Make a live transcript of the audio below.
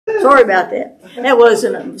Sorry about that. That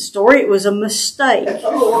wasn't a story. It was a mistake.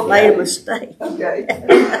 I made a mistake. Okay.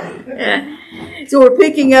 So we're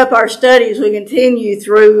picking up our studies. We continue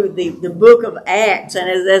through the book of Acts. And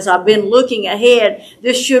as I've been looking ahead,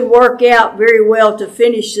 this should work out very well to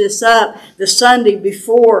finish this up the Sunday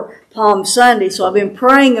before Palm Sunday. So I've been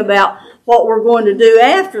praying about what we're going to do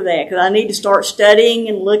after that, because I need to start studying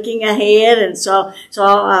and looking ahead. And so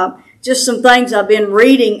just some things I've been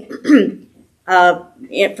reading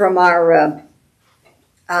from our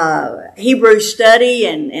Hebrew study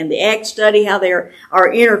and the Acts study, how they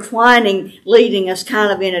are intertwining, leading us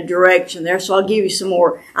kind of in a direction there. So I'll give you some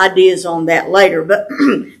more ideas on that later. But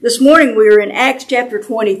this morning we are in Acts chapter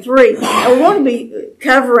 23, and we're going to be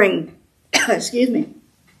covering,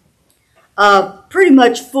 pretty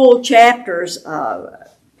much full chapters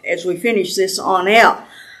as we finish this on out.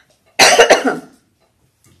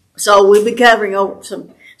 So we'll be covering over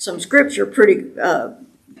some scripture, pretty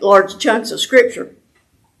large chunks of scripture.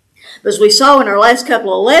 But as we saw in our last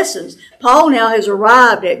couple of lessons, Paul now has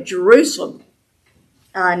arrived at Jerusalem.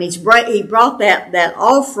 And he brought that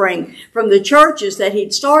offering from the churches that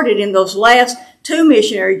he'd started in those last 2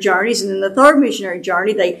 missionary journeys. And in the 3rd missionary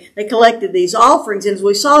journey, they collected these offerings. And as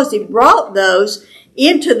we saw, as he brought those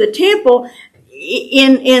into the temple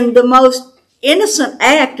in the most innocent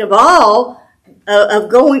act of all, of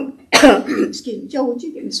going, excuse me, Joe, would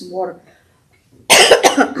you give me some water?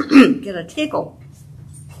 Get a tickle.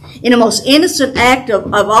 In the most innocent act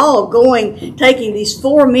of all, taking these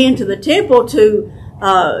 4 men to the temple to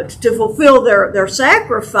fulfill their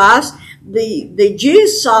sacrifice, the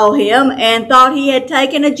Jews saw him and thought he had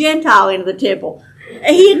taken a Gentile into the temple.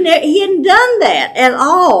 He hadn't done that at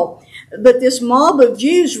all. But this mob of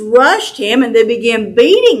Jews rushed him and they began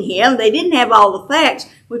beating him. They didn't have all the facts,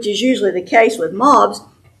 which is usually the case with mobs.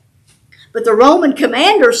 But the Roman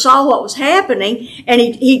commander saw what was happening, and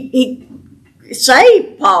he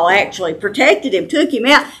saved Paul, actually, protected him, took him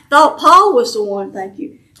out, thought Paul was the one,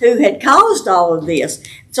 who had caused all of this.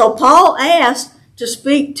 So Paul asked to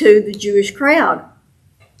speak to the Jewish crowd.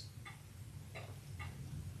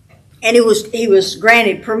 And he was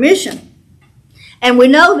granted permission. And we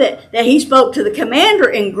know that he spoke to the commander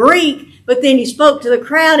in Greek, but then he spoke to the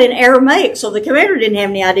crowd in Aramaic. So the commander didn't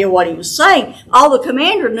have any idea what he was saying. All the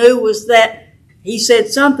commander knew was that he said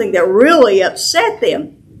something that really upset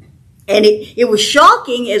them. And it was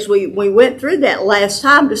shocking as we went through that last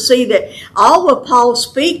time to see that all of Paul's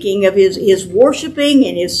speaking of his worshiping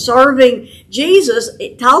and his serving Jesus,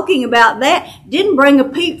 talking about that, didn't bring a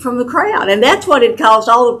peep from the crowd. And that's what had caused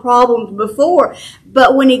all the problems before.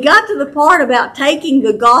 But when he got to the part about taking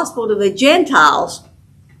the gospel to the Gentiles,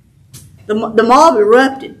 the mob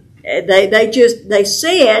erupted. They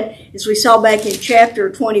said, as we saw back in chapter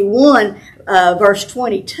 21, verse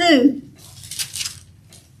 22,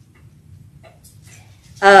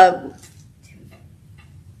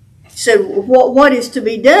 said, what is to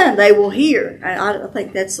be done? They will hear. I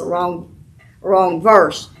think that's the wrong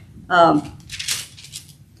verse.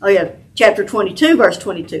 Chapter 22, verse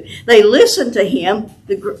 22. They listened to him,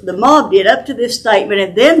 the mob did, up to this statement,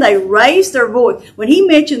 and then they raised their voice. When he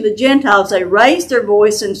mentioned the Gentiles, they raised their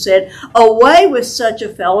voice and said, "Away with such a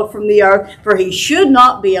fellow from the earth, for he should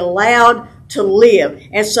not be allowed to live."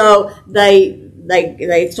 And so they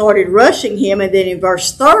started rushing him, and then in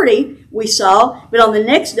verse 30 we saw, but on the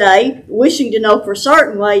next day, wishing to know for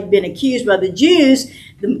certain why he'd been accused by the Jews,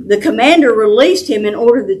 the commander released him and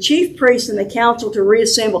ordered the chief priests and the council to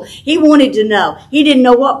reassemble. He wanted to know. He didn't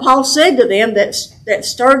know what Paul said to them that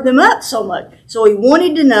stirred them up so much. So he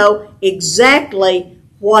wanted to know exactly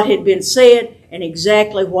what had been said and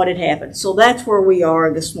exactly what had happened. So that's where we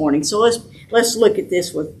are this morning. So let's look at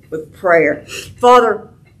this with prayer. Father,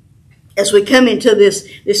 as we come into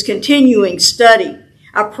this continuing study,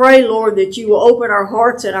 I pray, Lord, that you will open our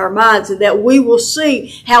hearts and our minds and that we will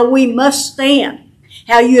see how we must stand,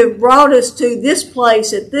 how you have brought us to this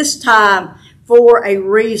place at this time for a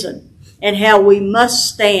reason, and how we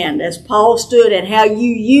must stand as Paul stood and how you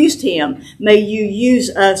used him. May you use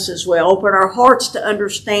us as well. Open our hearts to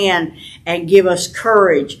understand and give us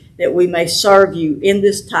courage that we may serve you in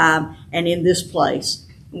this time and in this place.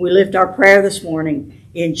 We lift our prayer this morning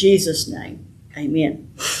in Jesus' name. Amen.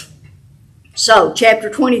 So, chapter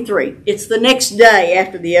 23, it's the next day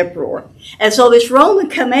after the uproar. And so this Roman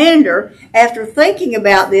commander, after thinking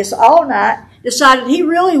about this all night, decided he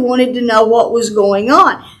really wanted to know what was going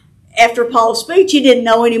on. After Paul's speech, he didn't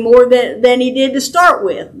know any more than he did to start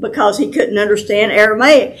with because he couldn't understand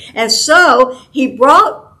Aramaic. And so he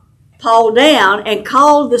brought Paul down and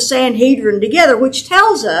called the Sanhedrin together, which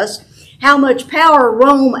tells us how much power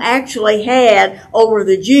Rome actually had over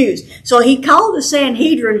the Jews. So he called the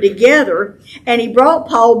Sanhedrin together, and he brought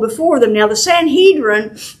Paul before them. Now, the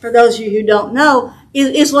Sanhedrin, for those of you who don't know,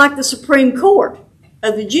 is like the Supreme Court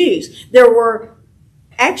of the Jews.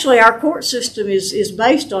 Actually, our court system is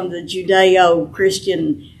based on the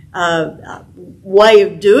Judeo-Christian way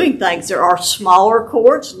of doing things. There are smaller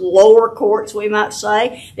courts, lower courts, we might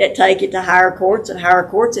say, that take it to higher courts, and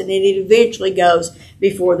then it eventually goes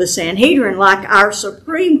before the Sanhedrin, like our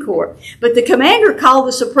Supreme Court. But the commander called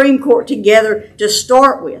the Supreme Court together to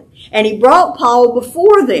start with, and he brought Paul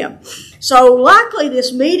before them. So likely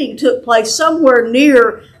this meeting took place somewhere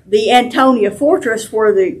near the Antonia fortress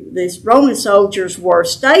where the Roman soldiers were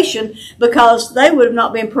stationed, because they would have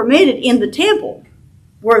not been permitted in the temple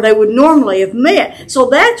where they would normally have met. So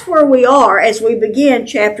that's where we are as we begin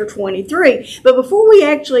chapter 23. But before we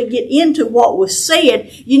actually get into what was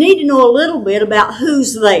said, you need to know a little bit about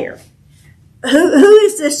who's there. Who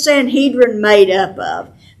is this Sanhedrin made up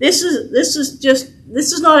of? This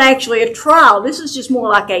is not actually a trial. This is just more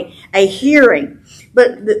like a hearing.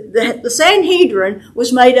 But the Sanhedrin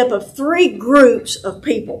was made up of three groups of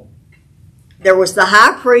people. There was the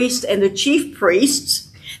high priest and the chief priests.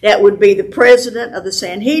 That would be the president of the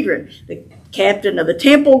Sanhedrin, the captain of the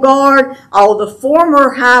temple guard, all the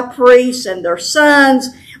former high priests and their sons.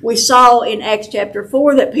 We saw in Acts chapter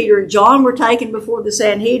 4 that Peter and John were taken before the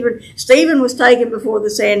Sanhedrin. Stephen was taken before the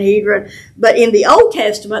Sanhedrin. But in the Old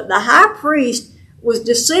Testament, the high priest was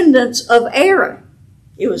descendants of Aaron.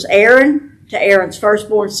 It was Aaron to Aaron's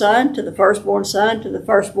firstborn son, to the firstborn son, to the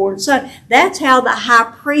firstborn son. That's how the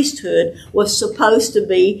high priesthood was supposed to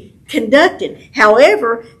be conducted.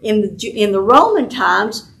 However, in the Roman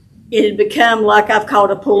times, it had become like I've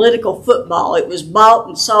called a political football. It was bought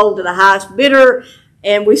and sold to the highest bidder,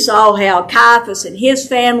 and we saw how Caiaphas and his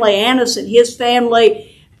family, Annas and his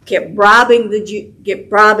family, kept bribing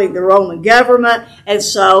the Roman government, and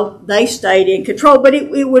so they stayed in control. But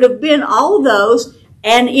it would have been all those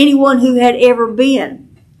and anyone who had ever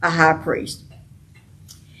been a high priest.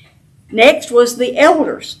 Next was the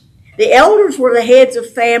elders. The elders were the heads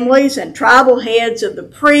of families and tribal heads of the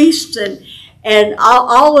priests and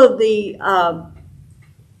all of the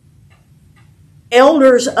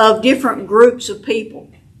elders of different groups of people,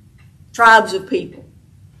 tribes of people.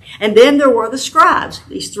 And then there were the scribes,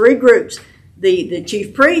 these three groups, the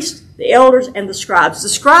chief priests, the elders, and the scribes. The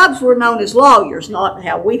scribes were known as lawyers, not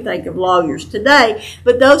how we think of lawyers today,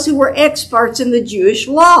 but those who were experts in the Jewish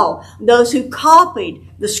law. Those who copied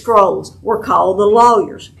the scrolls were called the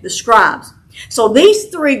lawyers, the scribes. So these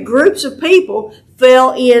three groups of people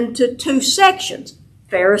fell into two sections,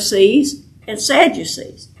 Pharisees and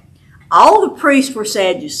Sadducees. All the priests were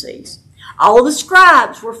Sadducees. All the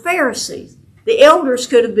scribes were Pharisees. The elders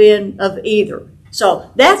could have been of either.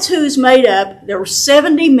 So that's who's made up. There were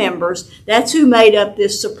 70 members. That's who made up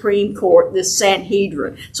this Supreme Court, this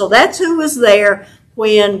Sanhedrin. So that's who was there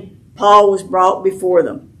when Paul was brought before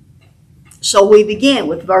them. So we begin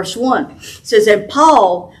with verse 1. It says, and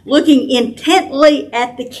Paul, looking intently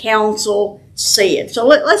at the council, said. So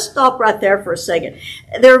let's stop right there for a second.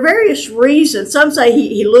 There are various reasons. Some say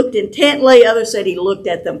he looked intently. Others said he looked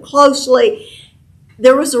at them closely.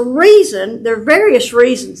 There was a reason, there are various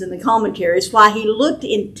reasons in the commentaries why he looked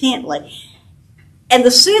intently. And the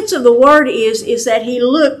sense of the word is that he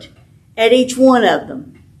looked at each one of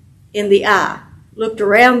them in the eye, looked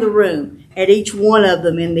around the room at each one of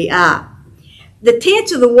them in the eye. The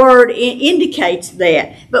tense of the word indicates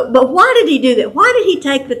that. But why did he do that? Why did he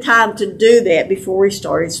take the time to do that before he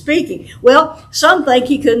started speaking? Well, some think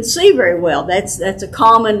he couldn't see very well. That's a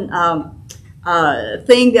common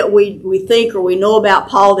thing that we think or we know about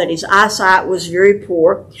Paul, that his eyesight was very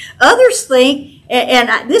poor. Others think,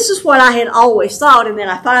 and this is what I had always thought, and then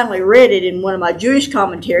I finally read it in one of my Jewish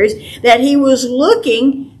commentaries, that he was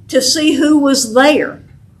looking to see who was there.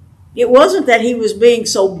 It wasn't that he was being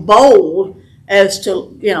so bold as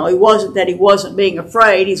to, it wasn't that he wasn't being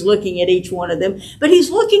afraid. He's looking at each one of them, but he's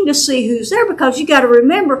looking to see who's there, because you got to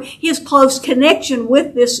remember his close connection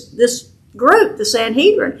with this group, the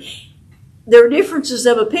Sanhedrin. There are differences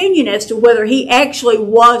of opinion as to whether he actually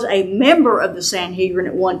was a member of the Sanhedrin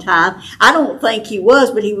at one time. I don't think he was,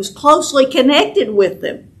 but he was closely connected with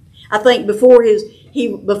them. I think before his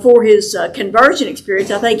conversion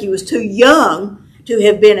experience, I think he was too young to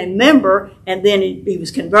have been a member, and then he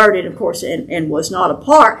was converted, of course, and was not a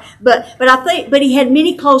part. But he had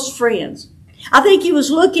many close friends. I think he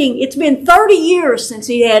was looking, it's been 30 years since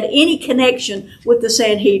he had any connection with the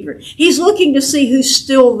Sanhedrin. He's looking to see who's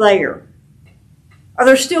still there. Are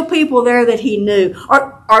there still people there that he knew?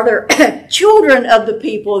 Are there children of the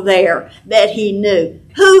people there that he knew?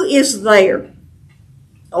 Who is there?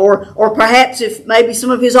 Or perhaps if maybe some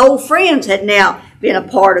of his old friends had now been a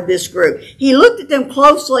part of this group. He looked at them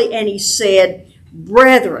closely and he said,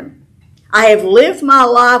 "Brethren, I have lived my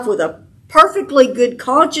life with a perfectly good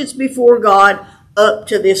conscience before God up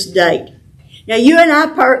to this date." Now, you and I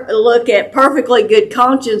look at perfectly good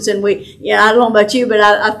conscience, and I don't know about you, but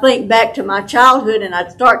I think back to my childhood, and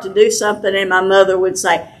I'd start to do something, and my mother would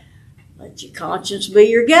say, "Let your conscience be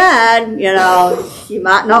your guide. You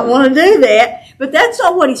might not want to do that." But that's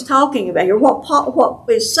not what he's talking about here. What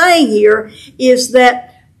he's saying here is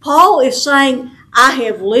that Paul is saying, I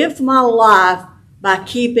have lived my life by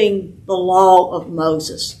keeping the law of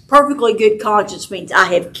Moses. Perfectly good conscience means I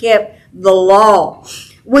have kept the law.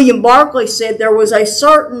 William Barclay said there was a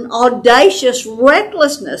certain audacious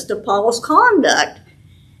recklessness to Paul's conduct.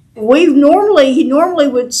 He normally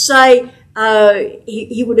would say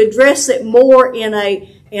he would address it more in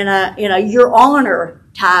a your honor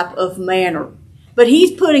type of manner. But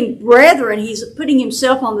he's putting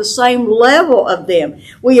himself on the same level of them.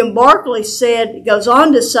 William Barclay goes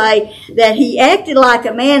on to say that he acted like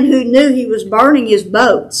a man who knew he was burning his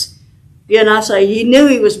boats. He knew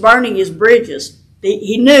he was burning his bridges.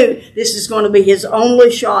 He knew this is going to be his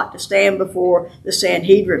only shot to stand before the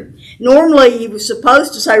Sanhedrin. Normally, he was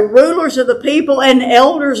supposed to say rulers of the people and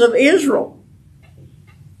elders of Israel.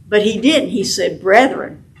 But he didn't. He said,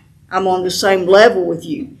 "Brethren, I'm on the same level with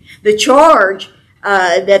you." The charge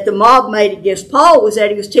that the mob made against Paul was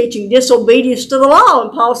that he was teaching disobedience to the law.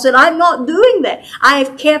 And Paul said, "I'm not doing that. I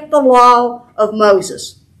have kept the law of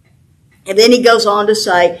Moses." And then he goes on to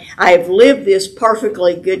say, "I have lived this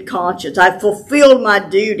perfectly good conscience. I've fulfilled my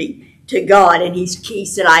duty to God." And he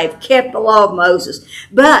said, "I have kept the law of Moses."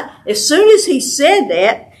 But as soon as he said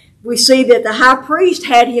that, we see that the high priest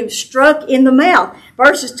had him struck in the mouth.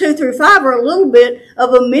 Verses 2 through 5 are a little bit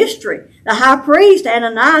of a mystery. The high priest,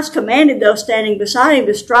 Ananias, commanded those standing beside him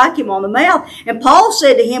to strike him on the mouth. And Paul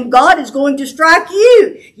said to him, "God is going to strike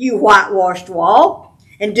you, you whitewashed wall.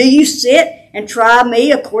 And do you sit and try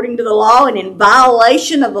me according to the law, and in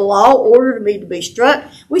violation of the law ordered me to be struck?"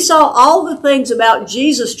 We saw all the things about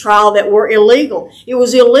Jesus' trial that were illegal. It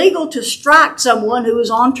was illegal to strike someone who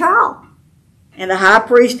was on trial. And the high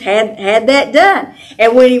priest had that done.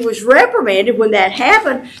 And when he was reprimanded, when that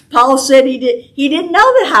happened, Paul said he didn't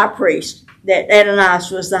know the high priest, that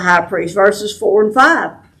Ananias was the high priest. Verses 4 and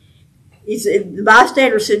 5. He said, the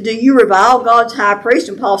bystander said, "Do you revile God's high priest?"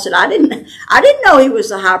 And Paul said, I didn't know he was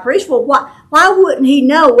the high priest." Well, why wouldn't he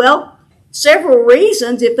know? Well, several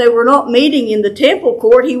reasons. If they were not meeting in the temple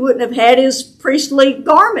court, he wouldn't have had his priestly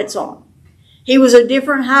garments on. He was a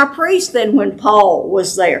different high priest than when Paul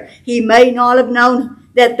was there. He may not have known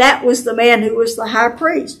that was the man who was the high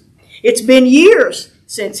priest. It's been years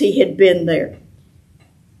since he had been there.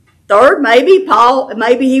 Third, maybe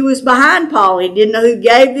he was behind Paul. He didn't know who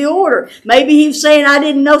gave the order. Maybe he was saying, "I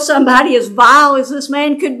didn't know somebody as vile as this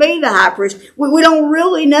man could be the high priest." We don't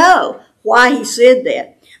really know why he said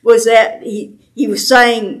that. Was that he was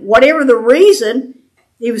saying, whatever the reason,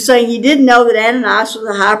 he was saying he didn't know that Ananias was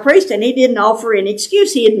the high priest, and he didn't offer any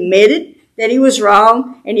excuse. He admitted that he was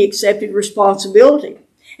wrong, and he accepted responsibility.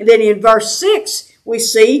 And then in verse 6, we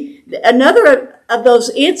see another of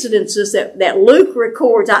those incidences that Luke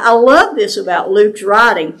records. I love this about Luke's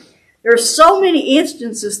writing. There are so many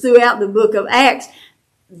instances throughout the book of Acts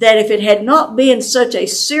that if it had not been such a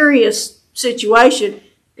serious situation,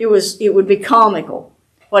 it would be comical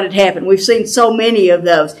what had happened. We've seen so many of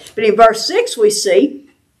those. But in verse 6 we see,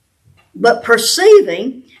 "But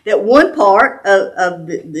perceiving that one part of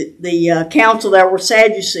the council there were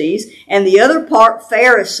Sadducees and the other part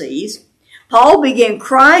Pharisees, Paul began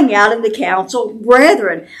crying out in the council,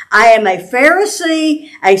 'Brethren, I am a Pharisee,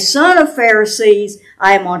 a son of Pharisees.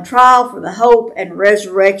 I am on trial for the hope and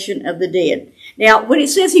resurrection of the dead.'" Now, when it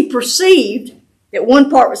says he perceived that one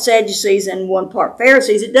part was Sadducees and one part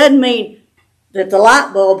Pharisees, it doesn't mean that the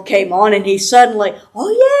light bulb came on and he suddenly, "Oh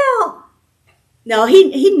yeah." Now,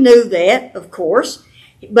 he knew that, of course,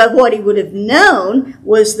 but what he would have known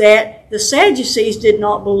was that the Sadducees did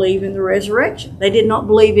not believe in the resurrection. They did not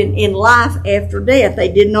believe in life after death. They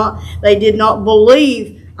did not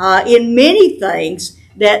believe in many things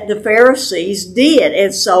that the Pharisees did.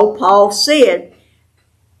 And so Paul said,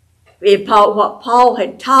 what Paul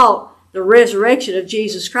had taught, the resurrection of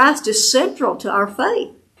Jesus Christ, is central to our faith.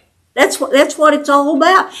 That's what it's all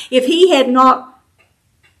about. If he had not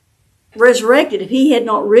resurrected, if he had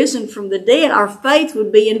not risen from the dead, our faith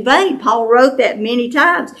would be in vain. Paul wrote that many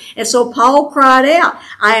times. And so Paul cried out,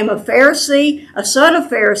 I am a Pharisee, a son of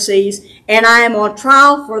Pharisees, and I am on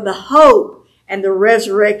trial for the hope and the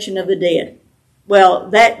resurrection of the dead. Well,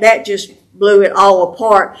 that just blew it all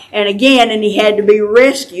apart. And he had to be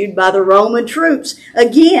rescued by the Roman troops.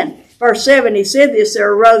 Again, verse 7, he said this,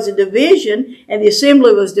 there arose a division, and the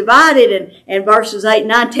assembly was divided, and verses 8 and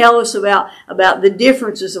 9 tell us about the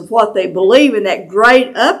differences of what they believe in that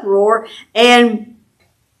great uproar. And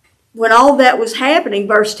when all that was happening,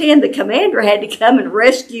 verse 10, the commander had to come and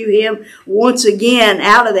rescue him once again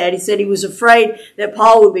out of that. He said he was afraid that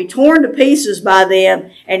Paul would be torn to pieces by them,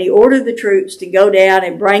 and he ordered the troops to go down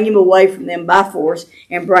and bring him away from them by force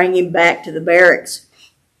and bring him back to the barracks.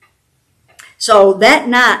 So that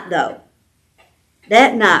night,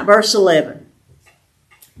 verse 11,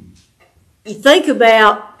 you think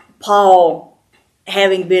about Paul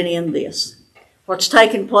having been in this. What's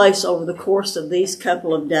taken place over the course of these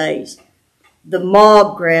couple of days. The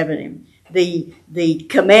mob grabbing him. The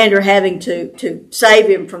commander having to save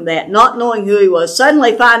him from that. Not knowing who he was.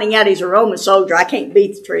 Suddenly finding out he's a Roman soldier. I can't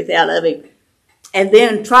beat the truth out of him. And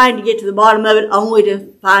then trying to get to the bottom of it only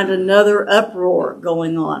to find another uproar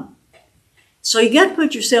going on. So you got to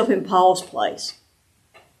put yourself in Paul's place.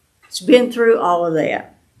 He's been through all of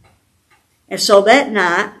that. And so that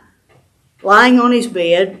night, lying on his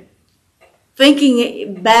bed,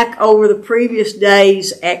 thinking back over the previous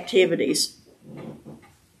day's activities,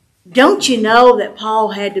 don't you know that Paul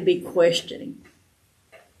had to be questioning?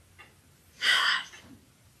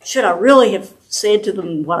 Should I really have said to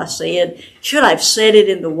them what I said? Should I have said it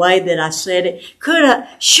in the way that I said it?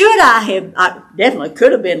 I definitely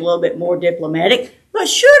could have been a little bit more diplomatic, but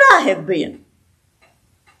should I have been?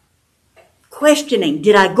 Questioning,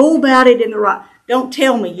 did I go about it in the right? Don't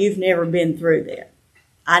tell me you've never been through that.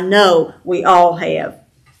 I know we all have.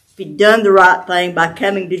 If he'd done the right thing by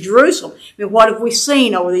coming to Jerusalem. I mean, what have we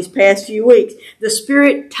seen over these past few weeks? The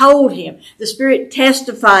Spirit told him, the Spirit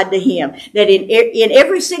testified to him that in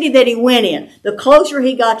every city that he went in, the closer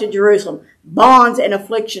he got to Jerusalem, bonds and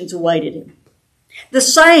afflictions awaited him. The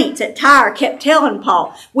saints at Tyre kept telling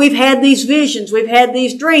Paul, we've had these visions, we've had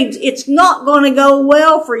these dreams. It's not going to go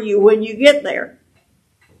well for you when you get there.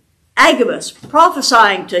 Agabus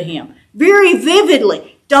prophesying to him very vividly,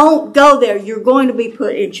 don't go there. You're going to be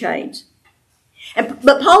put in chains.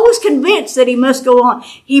 But Paul was convinced that he must go on.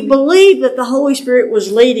 He believed that the Holy Spirit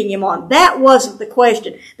was leading him on. That wasn't the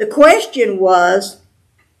question. The question was,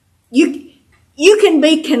 you can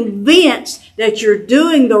be convinced that you're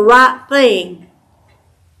doing the right thing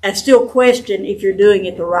and still question if you're doing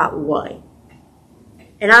it the right way.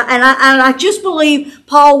 And I just believe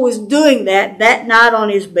Paul was doing that night on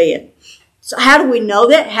his bed. So how do we know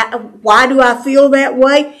that? Why do I feel that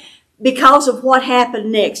way? Because of what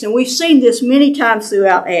happened next. And we've seen this many times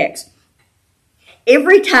throughout Acts.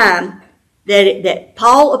 Every time that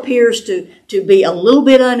Paul appears to be a little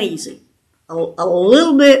bit uneasy, a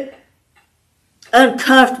little bit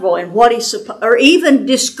uncomfortable in what he's supposed, or even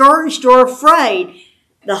discouraged or afraid,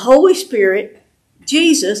 the Holy Spirit,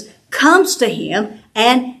 Jesus, comes to him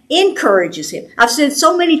and encourages him. I've said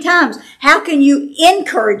so many times, how can you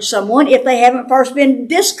encourage someone if they haven't first been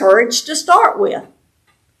discouraged to start with?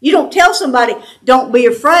 You don't tell somebody, don't be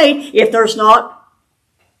afraid, if there's not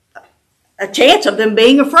a chance of them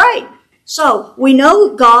being afraid. So we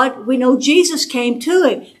know God, we know Jesus came to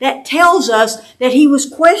him. That tells us that he was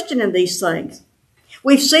questioning these things.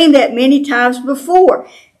 We've seen that many times before.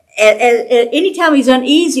 Anytime he's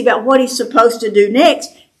uneasy about what he's supposed to do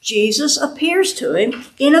next, Jesus appears to him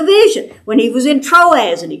in a vision. When he was in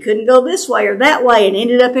Troas and he couldn't go this way or that way and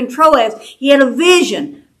ended up in Troas, he had a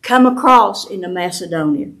vision come across into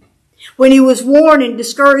Macedonia. When he was worn and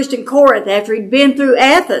discouraged in Corinth after he'd been through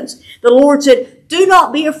Athens, the Lord said, do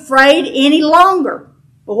not be afraid any longer.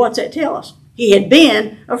 Well, what's that tell us? He had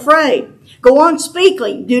been afraid. Go on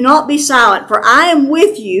speaking, do not be silent, for I am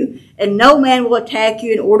with you, and no man will attack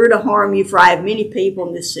you in order to harm you, for I have many people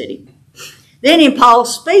in this city. Then in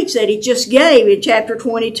Paul's speech that he just gave in chapter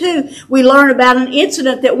 22, we learn about an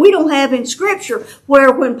incident that we don't have in Scripture,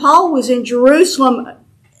 where when Paul was in Jerusalem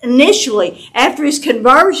initially, after his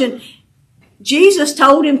conversion, Jesus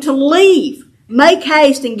told him to leave. Make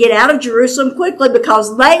haste and get out of Jerusalem quickly,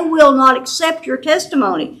 because they will not accept your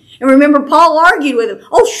testimony. And remember, Paul argued with him.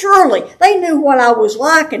 Oh, surely they knew what I was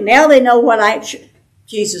like, and now they know what I am.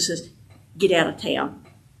 Jesus says, get out of town.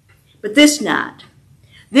 But this night,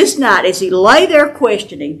 as he lay there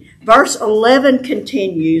questioning, verse 11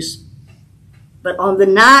 continues, but on the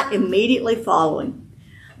night immediately following,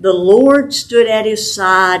 the Lord stood at his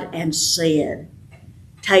side and said,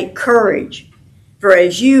 take courage, for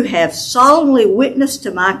as you have solemnly witnessed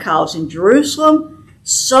to my cause in Jerusalem,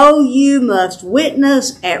 so you must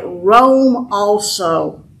witness at Rome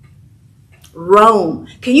also. Rome.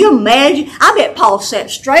 Can you imagine? I bet Paul sat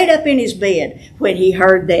straight up in his bed when he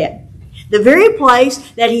heard that. The very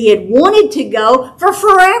place that he had wanted to go for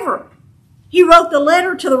forever. He wrote the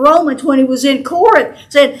letter to the Romans when he was in Corinth,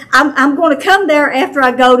 saying, I'm going to come there after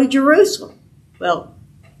I go to Jerusalem. Well,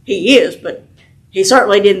 he is, but he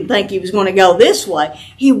certainly didn't think he was going to go this way.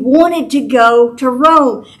 He wanted to go to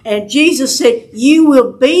Rome. And Jesus said, you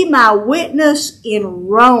will be my witness in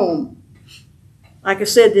Rome. Like I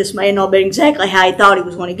said, this may not have been exactly how he thought he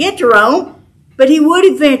was going to get to Rome, but he would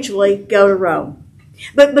eventually go to Rome.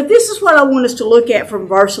 But this is what I want us to look at from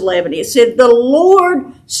verse 11. It said, the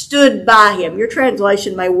Lord stood by him. Your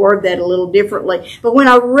translation may word that a little differently. But when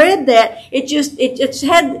I read that,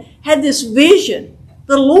 it had this vision.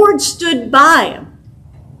 The Lord stood by him.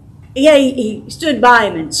 Yeah, he stood by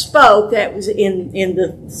him and spoke. That was in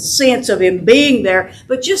the sense of him being there.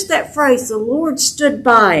 But just that phrase, the Lord stood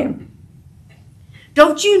by him.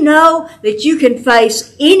 Don't you know that you can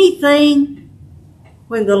face anything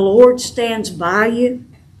when the Lord stands by you?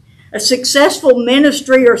 A successful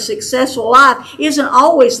ministry or successful life isn't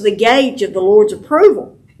always the gauge of the Lord's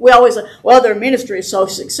approval. We always say, well, their ministry is so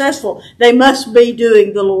successful, they must be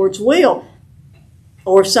doing the Lord's will.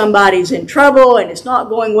 Or somebody's in trouble and it's not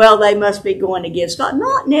going well, they must be going against God.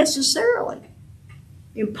 Not necessarily.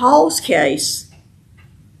 In Paul's case,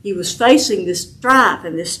 he was facing this strife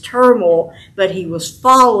and this turmoil, but he was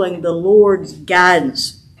following the Lord's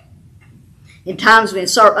guidance. In times of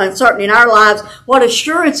uncertainty in our lives, what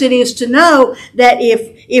assurance it is to know that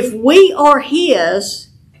if we are his,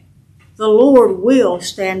 the Lord will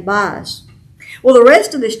stand by us. Well, the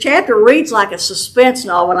rest of this chapter reads like a suspense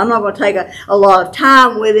novel, and I'm not going to take a lot of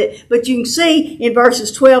time with it, but you can see in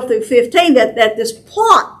verses 12 through 15 that this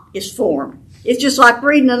plot is formed. It's just like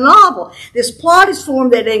reading a novel. This plot is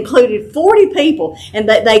formed that included 40 people, and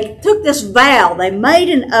they took this vow. They made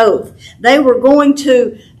an oath. They were going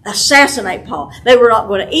to assassinate Paul. They were not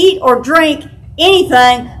going to eat or drink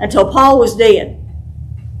anything until Paul was dead.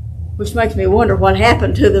 Which makes me wonder what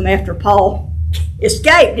happened to them after Paul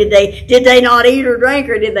escaped. Did they not eat or drink,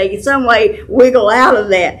 or did they in some way wiggle out of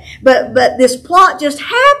that? But this plot just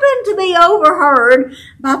happened to be overheard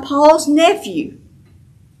by Paul's nephew,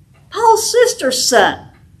 Paul's sister's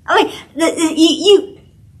son. I mean,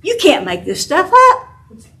 you can't make this stuff up.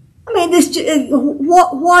 I mean,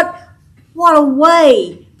 what a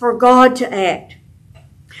way for God to act.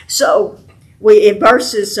 So in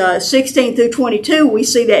verses 16 through 22, we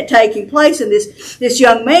see that taking place. And this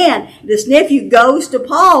young man, this nephew, goes to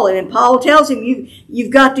Paul, and then Paul tells him,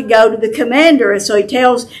 you've got to go to the commander. And so he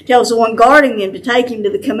tells the one guarding him to take him to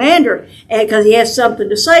the commander, because he has something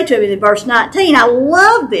to say to him. And in verse 19, I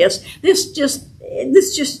love this. This just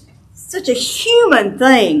such a human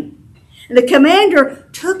thing. And the commander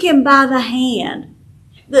took him by the hand.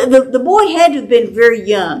 The boy had to have been very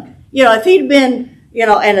young. If he'd been,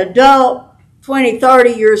 an adult, 20,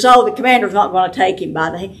 30 years old, the commander's not going to take him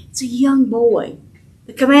by the hand. It's a young boy.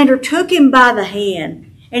 The commander took him by the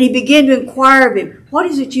hand, and he began to inquire of him, what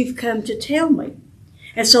is it you've come to tell me?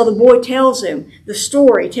 And so the boy tells him the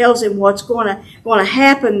story, tells him what's going to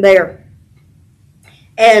happen there.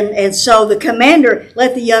 And so the commander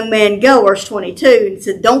let the young man go, verse 22, and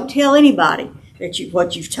said, don't tell anybody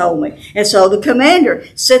what you've told me. And so the commander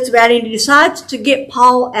sets about and he decides to get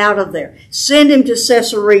Paul out of there, send him to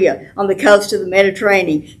Caesarea on the coast of the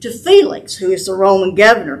Mediterranean, to Felix, who is the Roman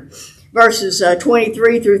governor. Verses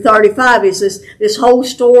 23 through 35 is this whole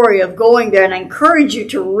story of going there, and I encourage you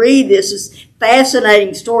to read this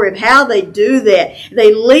fascinating story of how they do that.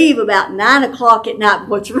 They leave about 9 o'clock at night.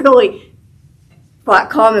 What's really quite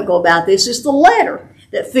comical about this is the letter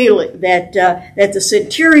that the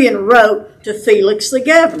centurion wrote to Felix the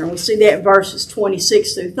governor. We see that in verses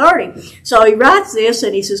 26 through 30. So he writes this,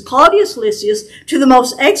 and he says, Claudius Lysias, to the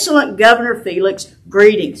most excellent governor Felix,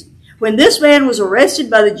 greetings. When this man was arrested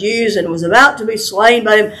by the Jews and was about to be slain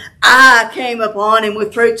by them, I came upon him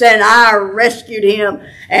with troops and I rescued him,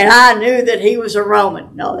 and I knew that he was a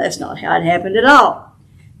Roman. No, that's not how it happened at all.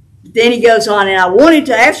 Then he goes on, and I wanted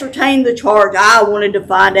to ascertain the charge. I wanted to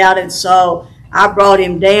find out, and so I brought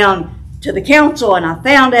him down to the council, and I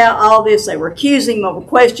found out all this. They were accusing him of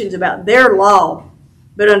questions about their law,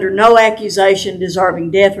 but under no accusation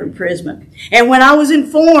deserving death or imprisonment. And when I was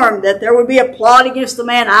informed that there would be a plot against the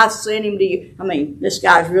man, I sent him to you. I mean, this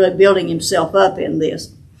guy's really building himself up in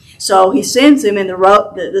this. So he sends him, and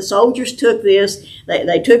the soldiers took this.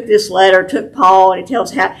 They took this letter, took Paul, and it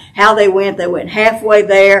tells how they went. They went halfway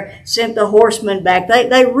there, sent the horsemen back.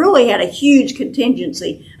 They really had a huge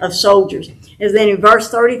contingency of soldiers. And then in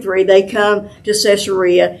verse 33, they come to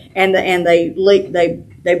Caesarea, and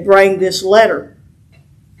they bring this letter.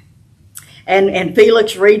 And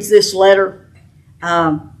Felix reads this letter.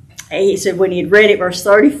 He said when he had read it, verse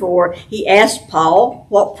 34, he asked Paul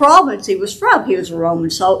what province he was from. He was a Roman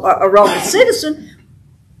citizen.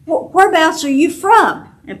 Whereabouts are you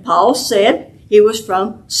from? And Paul said he was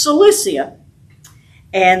from Cilicia.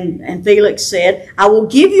 And Felix said, I will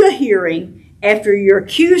give you a hearing after your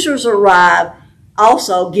accusers arrive,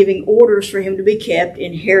 also giving orders for him to be kept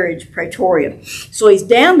in Herod's praetorium. So he's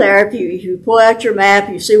down there. If you pull out your map,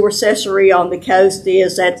 you see where Caesarea on the coast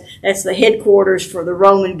is. That's the headquarters for the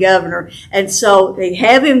Roman governor. And so they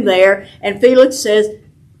have him there, and Felix says,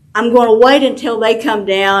 I'm going to wait until they come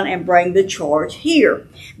down and bring the charge here.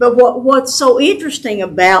 But what's so interesting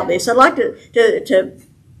about this, I'd like to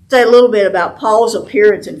say a little bit about Paul's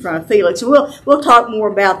appearance in front of Felix. And we'll talk more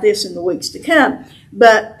about this in the weeks to come.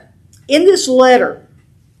 But in this letter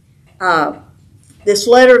that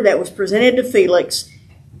was presented to Felix,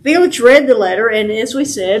 Felix read the letter, and as we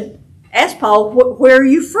said, asked Paul, where are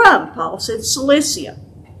you from? Paul said, Cilicia.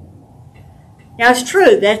 Now it's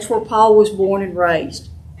true, that's where Paul was born and raised.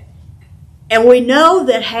 And we know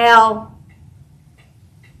that how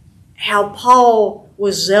Paul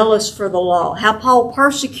was zealous for the law, how Paul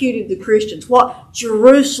persecuted the Christians, what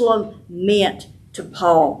Jerusalem meant to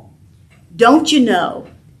Paul. Don't you know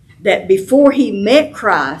that before he met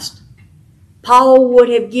Christ, Paul would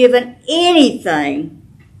have given anything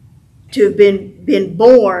to have been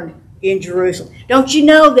born in Jerusalem? Don't you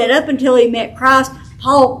know that up until he met Christ,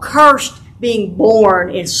 Paul cursed being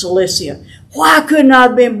born in Cilicia? Why couldn't I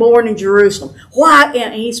have been born in Jerusalem? Why?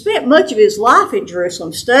 And he spent much of his life in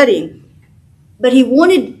Jerusalem studying, but he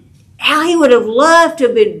wanted, how he would have loved to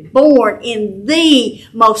have been born in the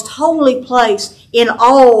most holy place in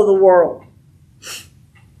all the world.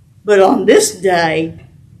 But on this day,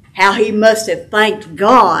 how he must have thanked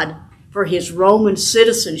God for his Roman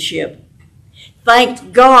citizenship.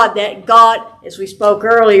 Thanked God that God, as we spoke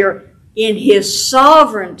earlier, in his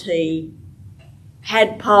sovereignty,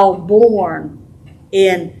 had Paul born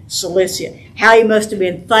in Cilicia. How he must have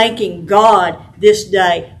been thanking God this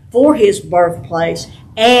day for his birthplace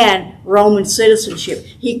and Roman citizenship.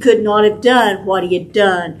 He could not have done what he had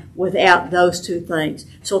done without those two things.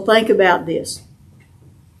 So think about this.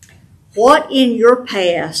 What in your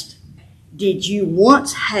past did you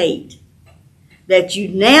once hate that you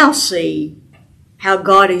now see how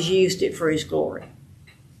God has used it for his glory?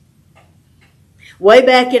 Way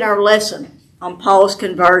back in our lesson on Paul's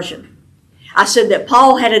conversion, I said that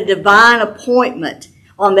Paul had a divine appointment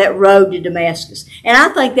on that road to Damascus. And I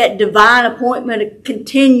think that divine appointment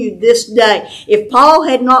continued this day. If Paul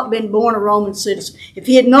had not been born a Roman citizen, if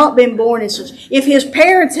he had not been born in citizen, if his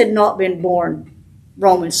parents had not been born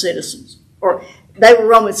Roman citizens, or they were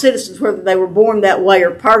Roman citizens, whether they were born that way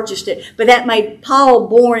or purchased it, but that made Paul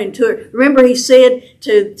born into it. Remember he said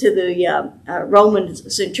to the Roman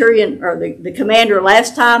centurion, or the commander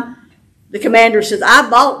last time, the commander says, I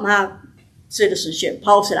bought my citizenship.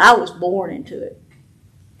 Paul said, I was born into it.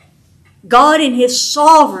 God in his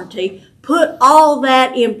sovereignty put all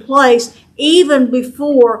that in place even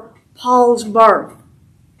before Paul's birth.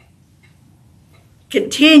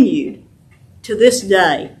 Continued to this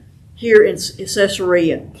day here in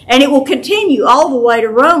Caesarea. And it will continue all the way to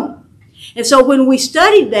Rome. And so when we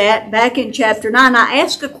studied that back in chapter 9, I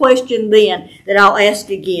asked a question then that I'll ask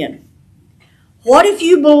again. What if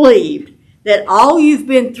you believed that all you've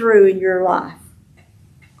been through in your life,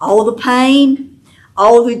 all the pain,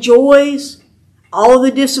 all the joys, all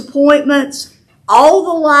the disappointments, all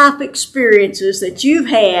the life experiences that you've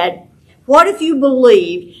had, what if you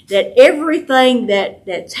believed that everything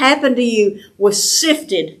that's happened to you was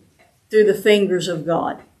sifted through the fingers of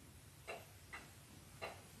God?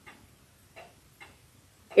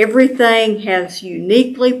 Everything has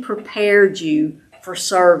uniquely prepared you for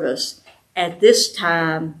service at this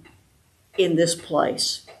time in this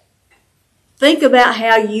place. Think about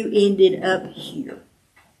how you ended up here,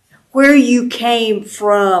 where you came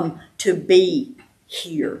from to be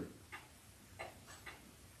here.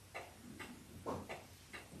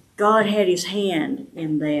 God had his hand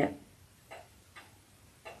in that.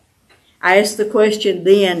 I asked the question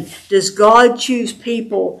then, does God choose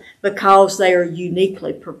people because they are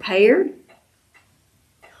uniquely prepared?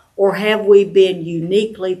 Or have we been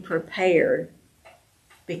uniquely prepared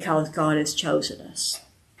because God has chosen us?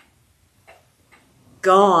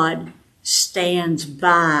 God stands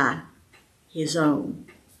by His own.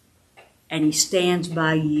 And He stands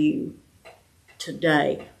by you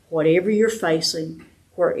today. Whatever you're facing,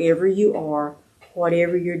 wherever you are,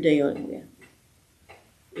 whatever you're dealing with.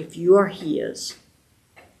 If you are His,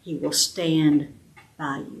 He will stand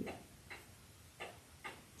by you.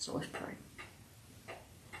 So let's pray.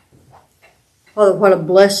 Father, what a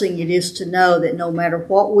blessing it is to know that no matter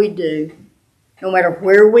what we do, no matter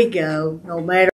where we go, no matter